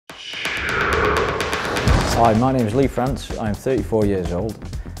Hi, my name is Lee France. I am 34 years old.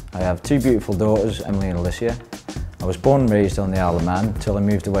 I have two beautiful daughters, Emily and Alicia. I was born and raised on the Isle of Man until I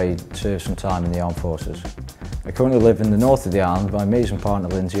moved away to serve some time in the armed forces. I currently live in the north of the island with my amazing partner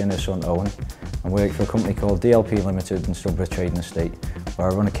Lindsay and her son Owen, and work for a company called DLP Limited in Stubworth Trading Estate,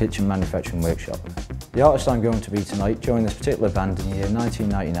 where I run a kitchen manufacturing workshop. The artist I'm going to be tonight joined this particular band in the year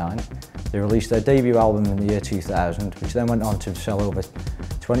 1999. They released their debut album in the year 2000, which then went on to sell over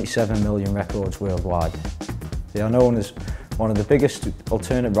 27 million records worldwide. They are known as one of the biggest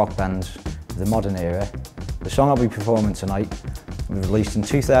alternate rock bands of the modern era. The song I'll be performing tonight was released in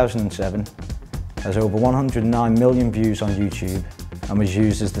 2007, has over 109 million views on YouTube, and was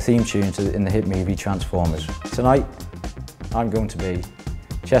used as the theme tune in the hit movie Transformers. Tonight, I'm going to be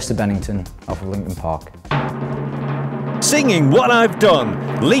Chester Bennington off of Lincoln Park. Singing What I've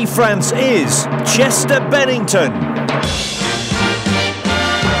Done, Lee France is Chester Bennington.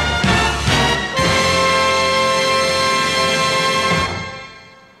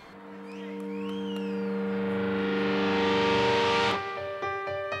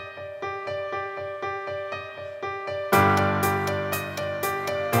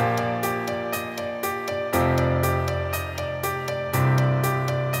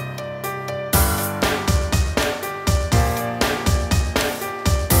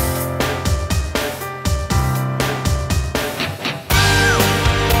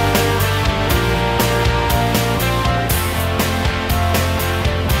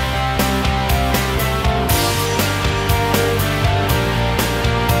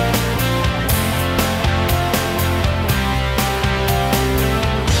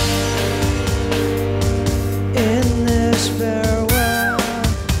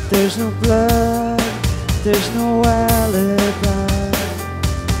 There's no blood, there's no alibi,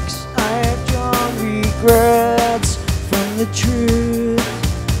 'cause I have drawn regrets from the truth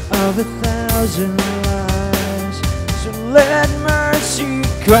of 1,000 lies. So let mercy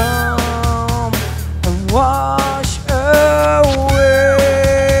come and wash away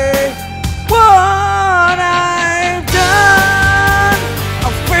what I've done.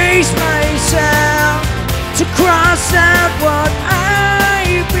 I'll face myself to cross out what I've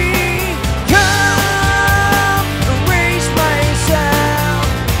become, erase myself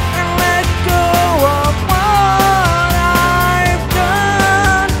and let go of what I've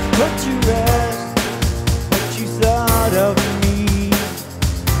done. Put to rest what you thought of me,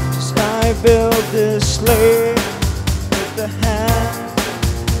 'cause I built this slave with the hand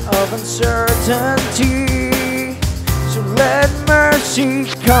of uncertainty. So let mercy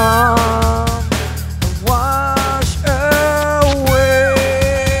come